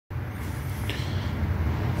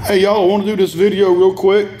Hey y'all, I want to do this video real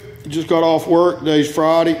quick. Just got off work. Today's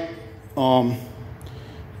Friday. I want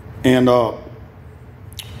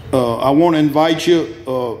to invite you,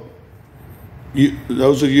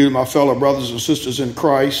 those of you, my fellow brothers and sisters in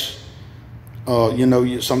Christ.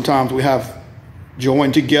 Sometimes we have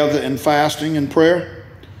joined together in fasting and prayer.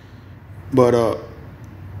 But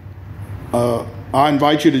I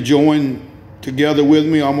invite you to join together with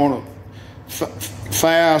me. I'm going to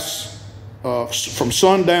fast from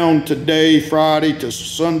sundown today, Friday, to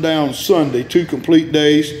sundown Sunday, 2 complete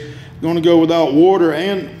days. I'm going to go without water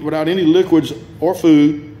and without any liquids or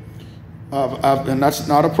food. And that's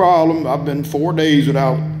not a problem. I've been 4 days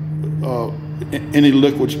without any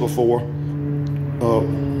liquids before, and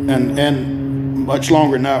much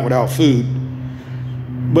longer than that without food.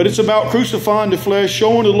 But it's about crucifying the flesh,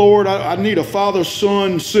 showing the Lord I need a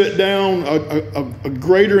father-son sit down, a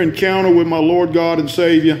greater encounter with my Lord God and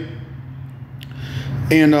Savior.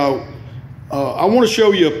 And I want to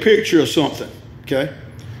show you a picture of something, okay?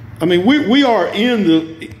 I mean, we are in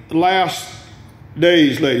the last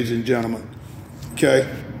days, ladies and gentlemen, okay?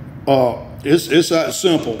 It's that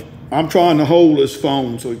simple. I'm trying to hold this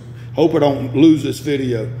phone, so hope I don't lose this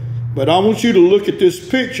video. But I want you to look at this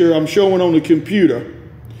picture I'm showing on the computer.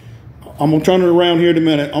 I'm going to turn it around here in a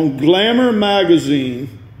minute. On Glamour magazine,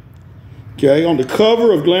 okay, on the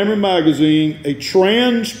cover of Glamour magazine, a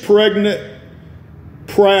trans pregnant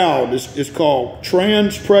proud is called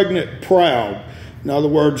trans pregnant proud. In other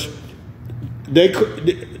words, the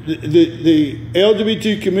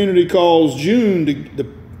LGBT community calls June the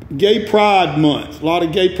Gay Pride Month. A lot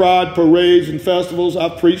of gay pride parades and festivals.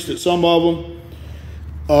 I've preached at some of them.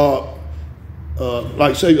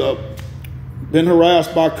 Been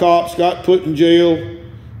harassed by cops, got put in jail,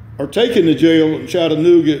 or taken to jail in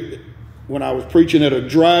Chattanooga when I was preaching at a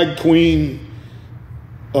drag queen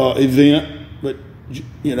event. But,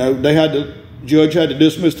 you know, judge had to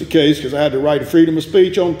dismiss the case because I had the right to freedom of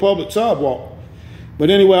speech on the public sidewalk. But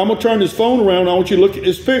anyway, I'm going to turn this phone around. I want you to look at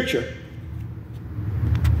this picture.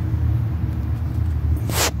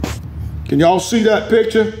 Can y'all see that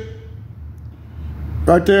picture?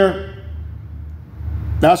 Right there?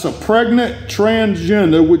 That's a pregnant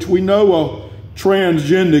transgender, which we know a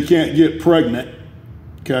transgender can't get pregnant,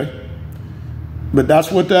 okay? But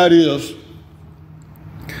that's what that is.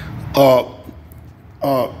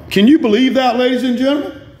 Can you believe that, ladies and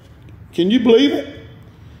gentlemen? Can you believe it?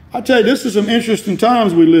 I tell you, this is some interesting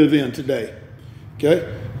times we live in today, okay?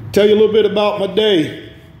 Tell you a little bit about my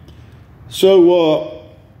day. So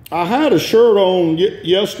I had a shirt on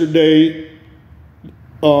yesterday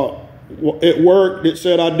at work that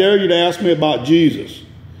said, "I dare you to ask me about Jesus."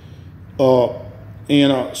 So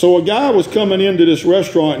a guy was coming into this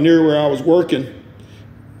restaurant near where I was working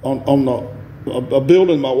on a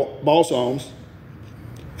building my boss owns.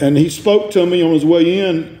 And he spoke to me on his way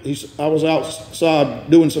in. I was outside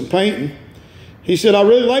doing some painting. He said, "I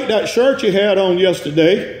really like that shirt you had on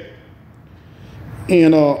yesterday."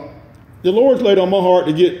 And the Lord's laid on my heart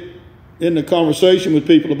to get in the conversation with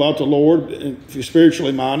people about the Lord. And if you're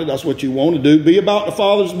spiritually minded, that's what you want to do. Be about the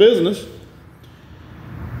Father's business.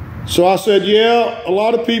 So I said, yeah, a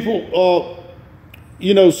lot of people,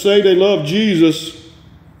 say they love Jesus.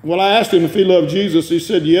 Well, I asked him if he loved Jesus. He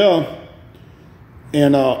said, yeah.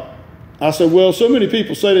 And I said, well, so many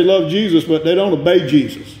people say they love Jesus, but they don't obey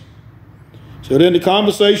Jesus. So then the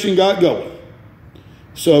conversation got going.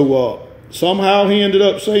 So somehow he ended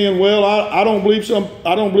up saying, well, I don't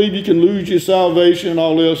believe you can lose your salvation and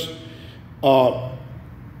all this. I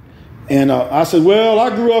said, well,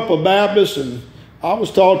 I grew up a Baptist and I was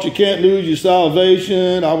taught you can't lose your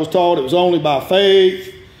salvation. I was taught it was only by faith.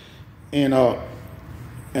 And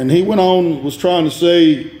he went on, was trying to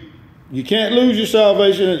say, you can't lose your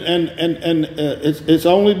salvation and it's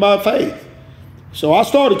only by faith. So I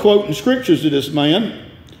started quoting scriptures to this man,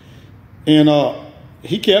 and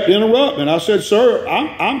he kept interrupting. I said, sir,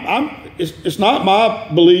 it's not my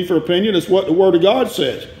belief or opinion. It's what the Word of God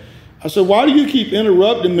says. I said, why do you keep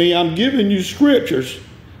interrupting me? I'm giving you scriptures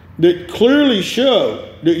that clearly show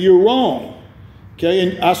that you're wrong. Okay.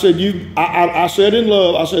 And I said, I said in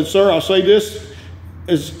love, I said, sir, I'll say this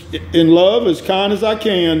as in love, as kind as I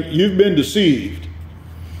can. You've been deceived.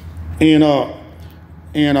 And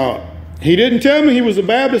he didn't tell me he was a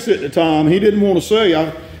Baptist at the time. He didn't want to say,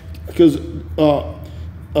 because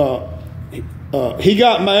he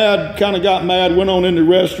got mad, went on in the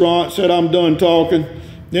restaurant, said, I'm done talking.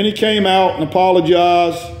 Then he came out and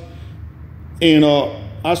apologized. And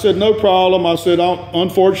I said, no problem. I said,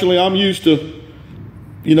 unfortunately, I'm used to,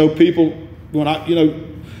 people, when I,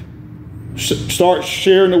 start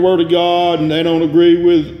sharing the Word of God and they don't agree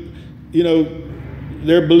with,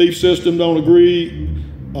 their belief system don't agree.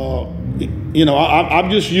 I'm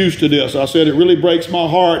just used to this. I said it really breaks my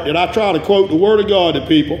heart that I try to quote the Word of God to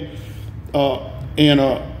people, and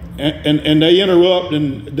they interrupt,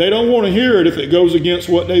 and they don't want to hear it if it goes against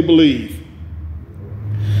what they believe.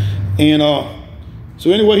 And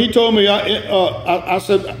so anyway, he told me. I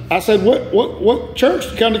said, what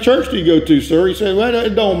church, kind of church do you go to, sir? He said, well,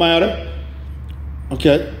 it don't matter.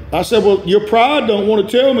 Okay. I said, well, your pride don't want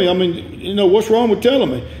to tell me. I mean, what's wrong with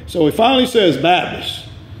telling me? So he finally says Baptist.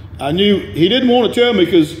 I knew he didn't want to tell me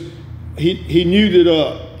because he knew that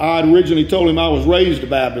I had originally told him I was raised a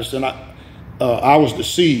Baptist, and I was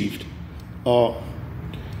deceived. So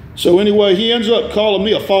anyway, he ends up calling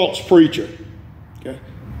me a false preacher. Okay.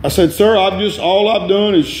 I said, sir, all I've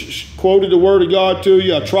done is quoted the Word of God to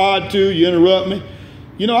you. I tried to. You interrupt me.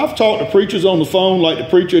 I've talked to preachers on the phone, like the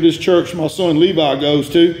preacher at this church my son Levi goes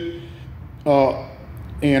to, I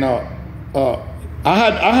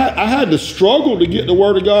had to struggle to get the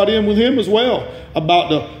Word of God in with him as well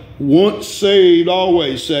about the once saved,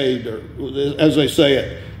 always saved, or as they say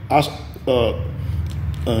it.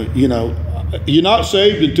 You're not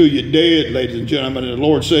saved until you're dead, ladies and gentlemen, and the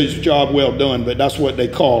Lord says, job well done, but that's what they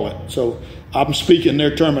call it. So I'm speaking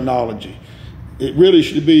their terminology. It really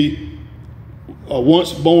should be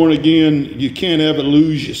once born again, you can't ever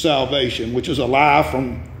lose your salvation, which is a lie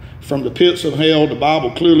from the pits of hell. The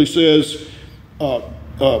Bible clearly says,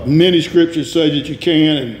 many scriptures say that you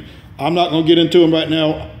can, and I'm not going to get into them right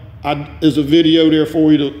now. There's a video there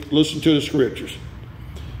for you to listen to the scriptures.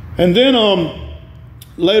 And then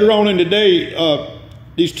later on in the day,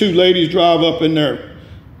 these two ladies drive up in their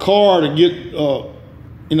car to get,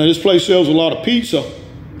 this place sells a lot of pizza.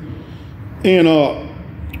 And,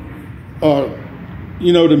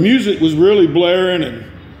 the music was really blaring,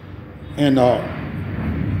 and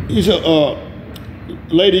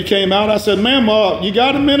lady came out. I said, ma'am, you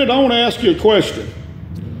got a minute? I want to ask you a question.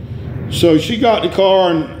 So she got in the car,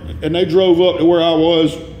 and they drove up to where I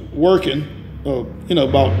was working,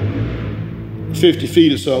 about 50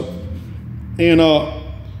 feet or so. And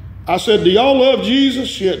I said, do y'all love Jesus?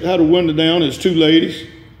 She had her window down. There's two ladies.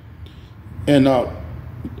 And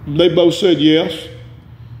they both said yes.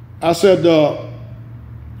 I said,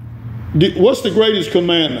 what's the greatest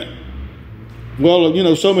commandment?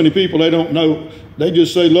 Well, so many people, they don't know. They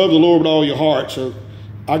just say, love the Lord with all your heart. So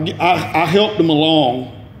I helped them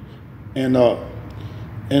along. And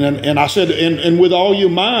I said, and with all your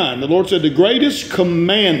mind, the Lord said the greatest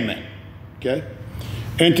commandment, okay?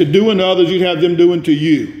 And to do unto others, you'd have them do unto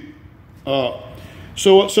you.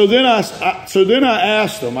 So then I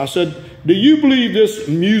asked them, I said, do you believe this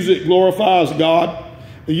music glorifies God?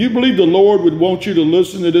 Do you believe the Lord would want you to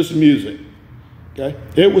listen to this music? Okay.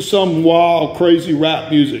 It was some wild, crazy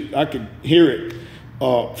rap music. I could hear it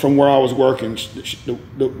from where I was working.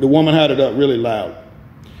 The woman had it up really loud.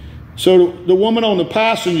 So the woman on the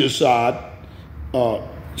passenger side, the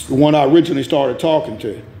one I originally started talking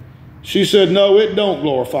to, she said, no, it don't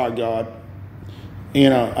glorify God.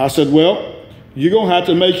 And I said, well, you're going to have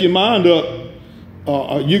to make your mind up.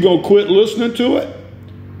 You're going to quit listening to it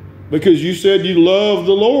because you said you love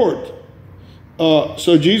the Lord.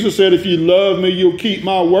 So Jesus said, if you love me, you'll keep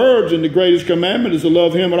my words. And the greatest commandment is to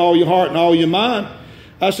love him with all your heart and all your mind.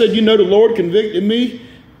 I said, the Lord convicted me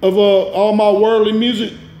of all my worldly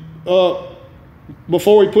music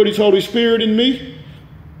before he put his Holy Spirit in me.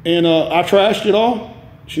 And I trashed it all.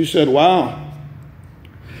 She said, wow.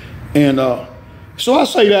 And so I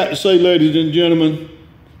say that to say, ladies and gentlemen,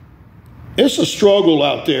 it's a struggle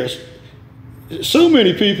out there. So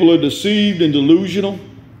many people are deceived and delusional.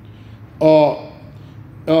 Am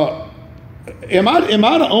I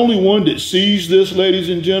the only one that sees this, ladies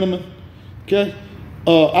and gentlemen? Okay.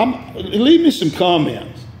 Leave me some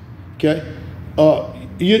comments. Okay.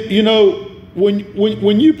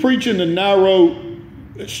 When you preach in the narrow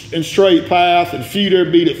and straight path, and few there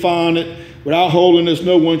be that find it, without holiness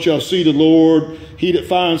no one shall see the Lord. He that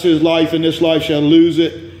finds his life in this life shall lose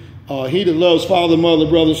it. He that loves father, mother,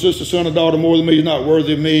 brother, sister, son, or daughter more than me is not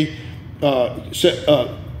worthy of me.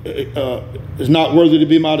 Is not worthy to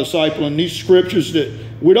be my disciple. And these scriptures that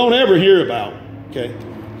we don't ever hear about, okay,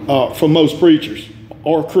 from most preachers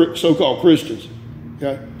or so-called Christians.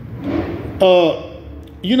 Okay,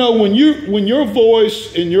 when your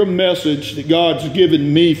voice and your message that God's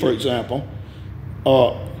given me, for example,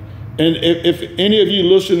 and if any of you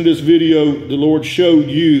listen to this video, the Lord showed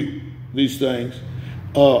you these things.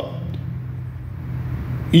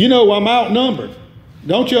 I'm outnumbered.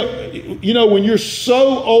 Don't you? When you're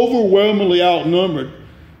so overwhelmingly outnumbered,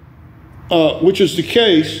 which is the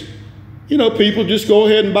case, people just go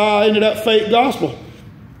ahead and buy into that fake gospel.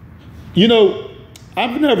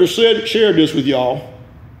 I've never shared this with y'all,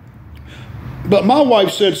 but my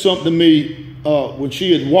wife said something to me when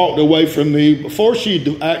she had walked away from me before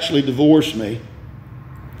she actually divorced me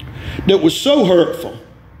that was so hurtful.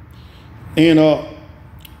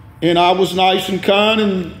 And I was nice and kind,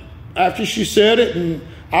 and after she said it, and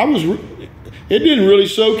it didn't really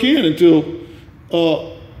soak in until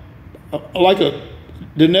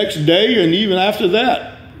the next day, and even after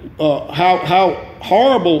that, how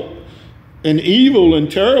horrible and evil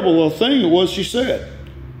and terrible a thing it was she said.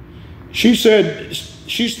 She said,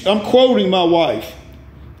 I'm quoting my wife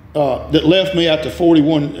that left me after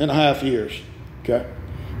 41 and a half years. Okay.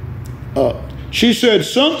 She said,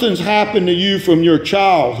 something's happened to you from your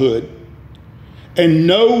childhood, and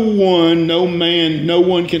no one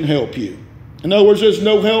can help you. In other words, there's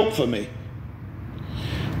no help for me.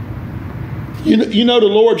 You know, the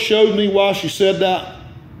Lord showed me why she said that.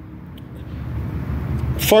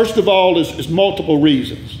 First of all, is multiple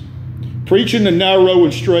reasons. Preaching the narrow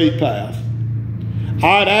and straight path.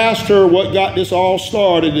 I'd asked her what got this all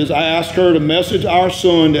started is I asked her to message our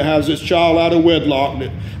son that has this child out of wedlock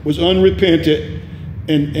that was unrepentant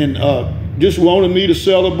and just wanted me to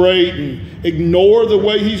celebrate and ignore the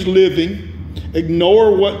way he's living,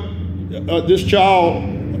 ignore what this child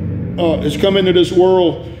has come into this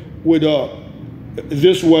world with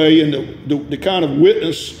this way, and the kind of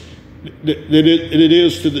witness that it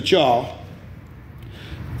is to the child.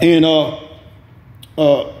 And I'd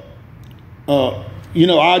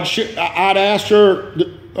asked her,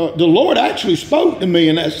 the Lord actually spoke to me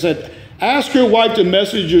and I said, ask your wife to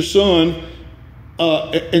message your son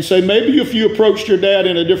and say, maybe if you approached your dad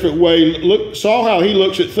in a different way, saw how he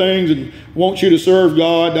looks at things and wants you to serve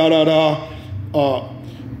God,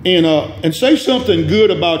 and say something good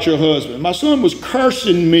about your husband. My son was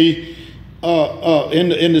cursing me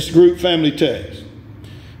in this group family text.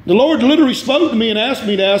 The Lord literally spoke to me and asked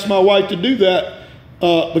me to ask my wife to do that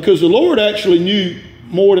because the Lord actually knew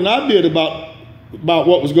more than I did about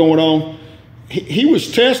what was going on. He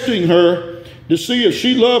was testing her to see if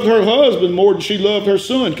she loved her husband more than she loved her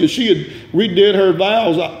son, because she had redid her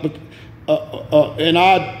vows. And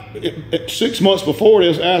I, 6 months before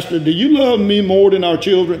this, asked her, do you love me more than our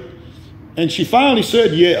children? And she finally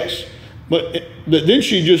said yes. But then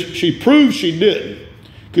she proved she didn't,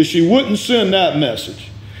 because she wouldn't send that message.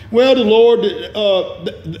 Well, the Lord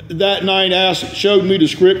that night showed me the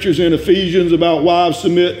scriptures in Ephesians about wives,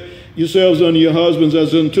 submit yourselves unto your husbands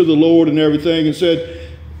as unto the Lord and everything, and said,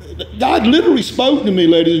 God literally spoke to me,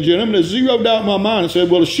 ladies and gentlemen. It zeroed out my mind and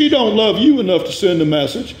said, well, if she don't love you enough to send a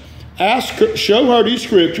message, ask her, show her these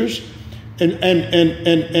scriptures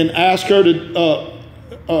and ask her to,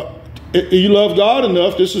 you love God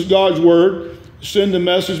enough, this is God's word, send the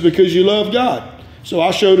message because you love God. So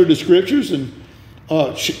I showed her the scriptures, and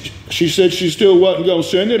she said she still wasn't going to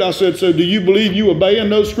send it. I said, so do you believe you obeying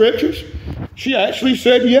those scriptures? She actually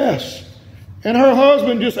said yes. And her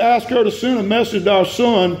husband just asked her to send a message to our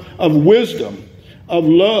son of wisdom, of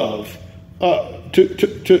love,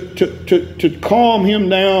 to calm him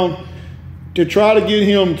down, to try to get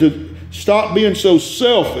him to stop being so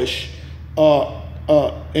selfish,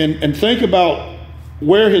 and think about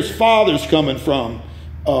where his father's coming from,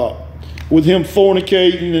 with him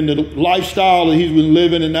fornicating and the lifestyle that he's been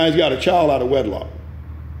living, and now he's got a child out of wedlock.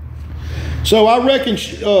 So I reckon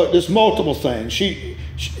there's multiple things. She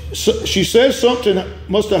says something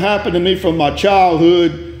must have happened to me from my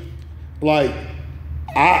childhood, like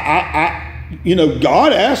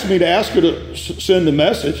God asked me to ask her to send the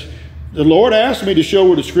message. The Lord asked me to show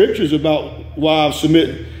her the scriptures about wives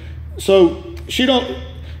submitting. So she don't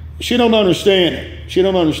understand it. She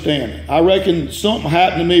don't understand it. I reckon something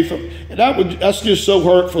happened to me that's just so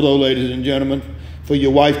hurtful, though, ladies and gentlemen, for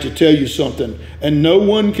your wife to tell you something and no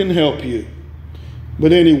one can help you.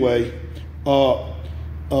 But anyway,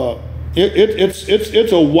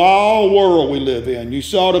 it's a wild world we live in. You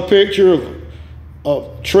saw the picture of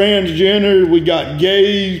transgender. We got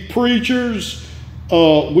gay preachers.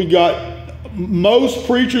 We got most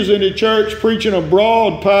preachers in the church preaching a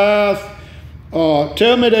broad path.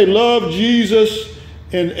 Tell me they love Jesus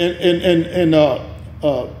and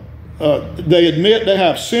they admit they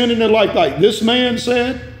have sin in their life, like this man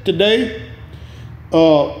said today.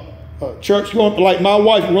 Church going, like my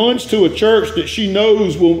wife runs to a church that she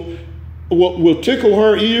knows will tickle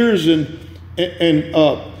her ears and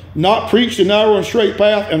not preach the narrow and straight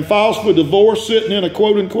path, and files for divorce, sitting in a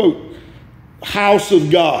quote unquote house of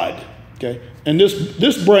God. Okay, and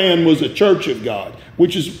this brand was a church of God,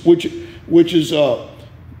 which is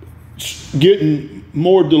getting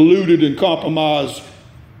more diluted and compromised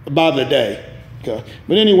by the day. Okay,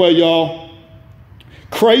 but anyway, y'all,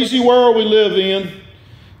 crazy world we live in.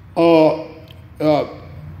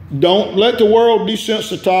 Don't let the world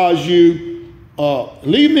desensitize you.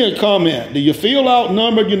 Leave me a comment. Do you feel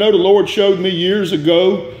outnumbered? You know, the Lord showed me years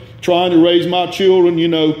ago trying to raise my children,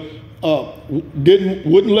 wouldn't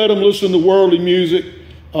let them listen to worldly music,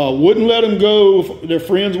 wouldn't let them go if their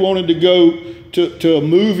friends wanted to go to a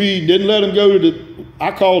movie, didn't let them go to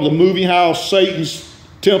I call the movie house Satan's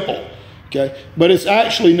temple. Okay. But it's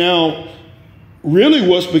actually now really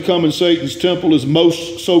what's becoming Satan's temple is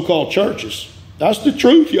most so-called churches. That's the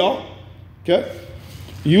truth, y'all. Okay.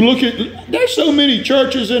 You look at, there's so many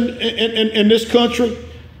churches in this country.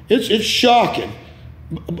 It's shocking.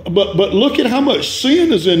 But look at how much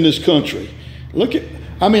sin is in this country.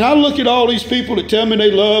 I look at all these people that tell me they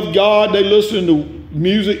love God, they listen to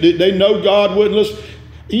music, that they know God wouldn't listen.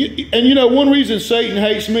 And one reason Satan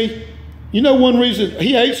hates me, one reason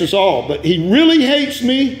he hates us all, but he really hates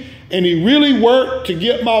me, and he really worked to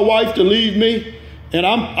get my wife to leave me. And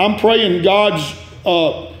I'm praying God's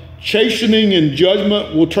chastening and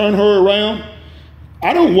judgment will turn her around.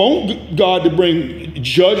 I don't want God to bring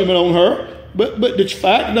judgment on her, but the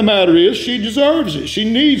fact of the matter is she deserves it. She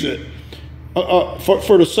needs it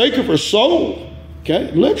for the sake of her soul. Okay,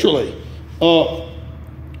 literally.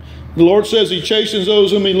 The Lord says he chastens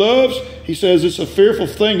those whom he loves. He says it's a fearful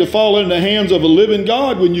thing to fall into the hands of a living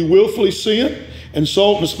God when you willfully sin,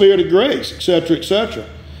 insult in the spirit of grace, etc., etc.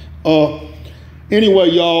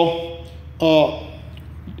 Anyway, y'all,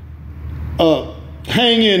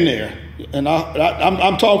 hang in there. And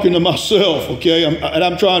I'm talking to myself, okay?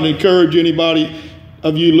 I'm trying to encourage anybody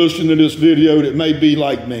of you listening to this video that may be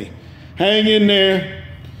like me. Hang in there.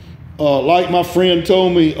 Like my friend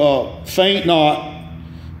told me, faint not.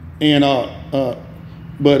 And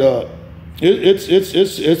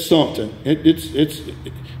it's something.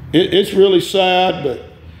 It's really sad, but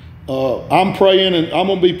I'm praying, and I'm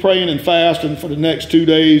going to be praying and fasting for the next 2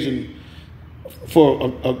 days, and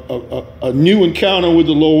for a new encounter with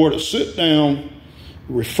the Lord, a sit down,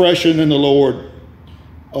 refreshing in the Lord.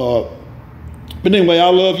 But anyway, I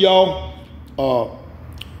love y'all.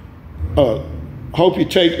 Hope you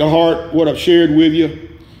take to heart what I've shared with you.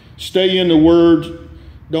 Stay in the Word.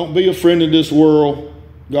 Don't be a friend of this world.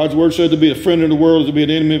 God's Word says to be a friend of the world is to be an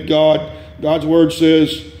enemy of God. God's Word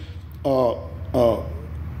says walk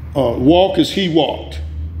as he walked.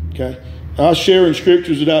 Okay. I was sharing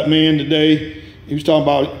scriptures with that man today. He was talking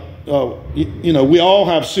about, we all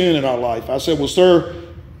have sin in our life. I said, well, sir,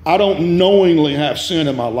 I don't knowingly have sin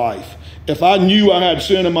in my life. If I knew I had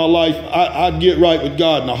sin in my life, I'd get right with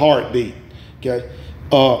God in a heartbeat. Okay.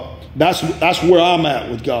 That's where I'm at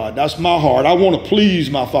with God. That's my heart. I want to please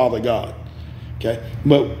my Father God. Okay.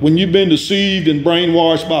 But when you've been deceived and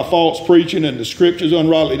brainwashed by false preaching and the scriptures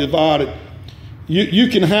unrightly divided, you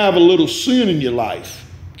can have a little sin in your life,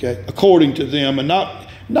 okay, according to them, and not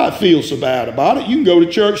feel so bad about it. You can go to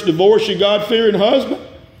church, divorce your God-fearing husband.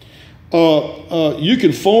 You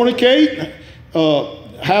can fornicate,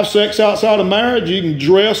 have sex outside of marriage. You can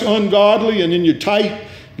dress ungodly and in your tight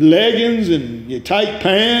leggings and your tight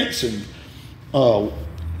pants. And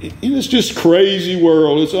it's just crazy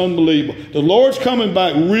world. It's unbelievable. The Lord's coming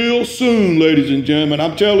back real soon, ladies and gentlemen.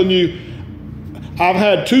 I'm telling you, I've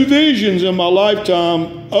had 2 visions in my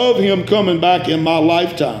lifetime of him coming back in my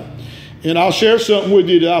lifetime. And I'll share something with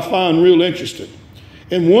you that I find real interesting.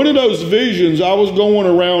 In one of those visions, I was going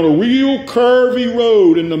around a real curvy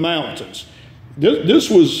road in the mountains. This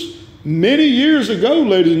was many years ago,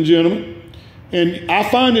 ladies and gentlemen. And I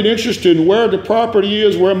find it interesting where the property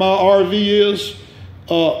is, where my RV is.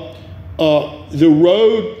 The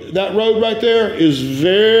road, that road right there is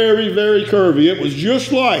very, very curvy. It was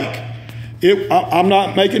just like, I'm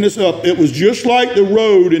not making this up. It was just like the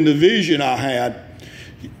road in the vision I had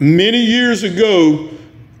many years ago.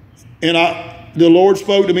 And the Lord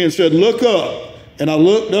spoke to me and said, look up. And I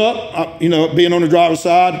looked up, being on the driver's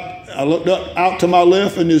side, I looked up out to my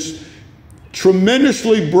left, and this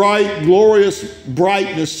tremendously bright, glorious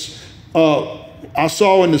brightness I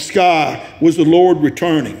saw in the sky was the Lord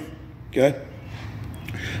returning. Okay.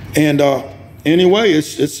 And anyway,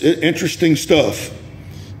 it's interesting stuff.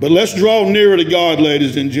 But let's draw nearer to God,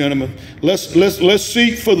 ladies and gentlemen. Let's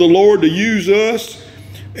seek for the Lord to use us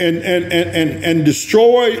and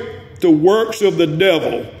destroy the works of the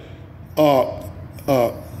devil.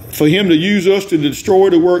 For him to use us to destroy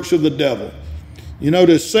the works of the devil.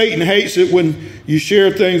 That Satan hates it when you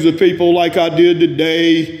share things with people like I did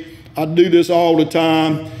today. I do this all the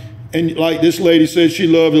time. And like this lady said, she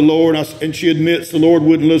loved the Lord, and she admits the Lord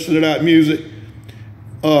wouldn't listen to that music.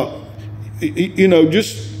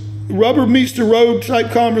 Just rubber meets the road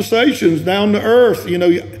type conversations down to earth.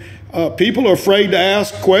 People are afraid to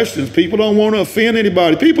ask questions. People don't want to offend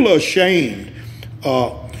anybody. People are ashamed.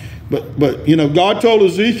 But you know, God told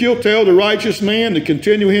Ezekiel, tell the righteous man to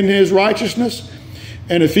continue in his righteousness.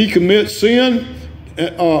 And if he commits sin,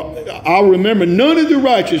 I'll remember none of the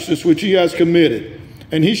righteousness which he has committed,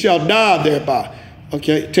 and he shall die thereby.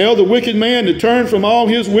 Okay, tell the wicked man to turn from all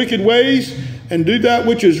his wicked ways and do that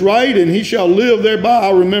which is right, and he shall live thereby.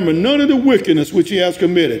 I'll remember none of the wickedness which he has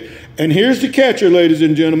committed. And here's the catcher, ladies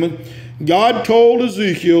and gentlemen. God told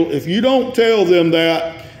Ezekiel, if you don't tell them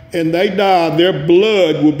that and they die, their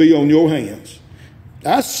blood will be on your hands.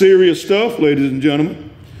 That's serious stuff, ladies and gentlemen.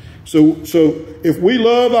 So if we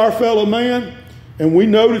love our fellow man and we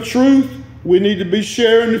know the truth, we need to be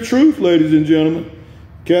sharing the truth, ladies and gentlemen.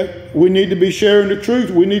 Okay? We need to be sharing the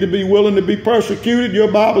truth. We need to be willing to be persecuted.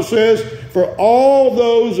 Your Bible says, for all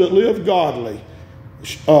those that live godly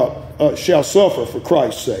shall suffer for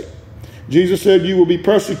Christ's sake. Jesus said, you will be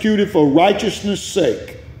persecuted for righteousness'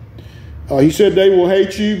 sake. He said they will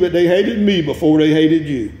hate you, but they hated me before they hated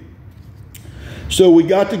you. So we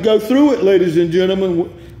got to go through it, ladies and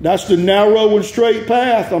gentlemen. That's the narrow and straight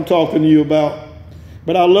path I'm talking to you about.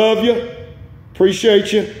 But I love you.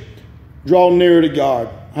 Appreciate you. Draw nearer to God.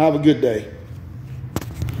 Have a good day.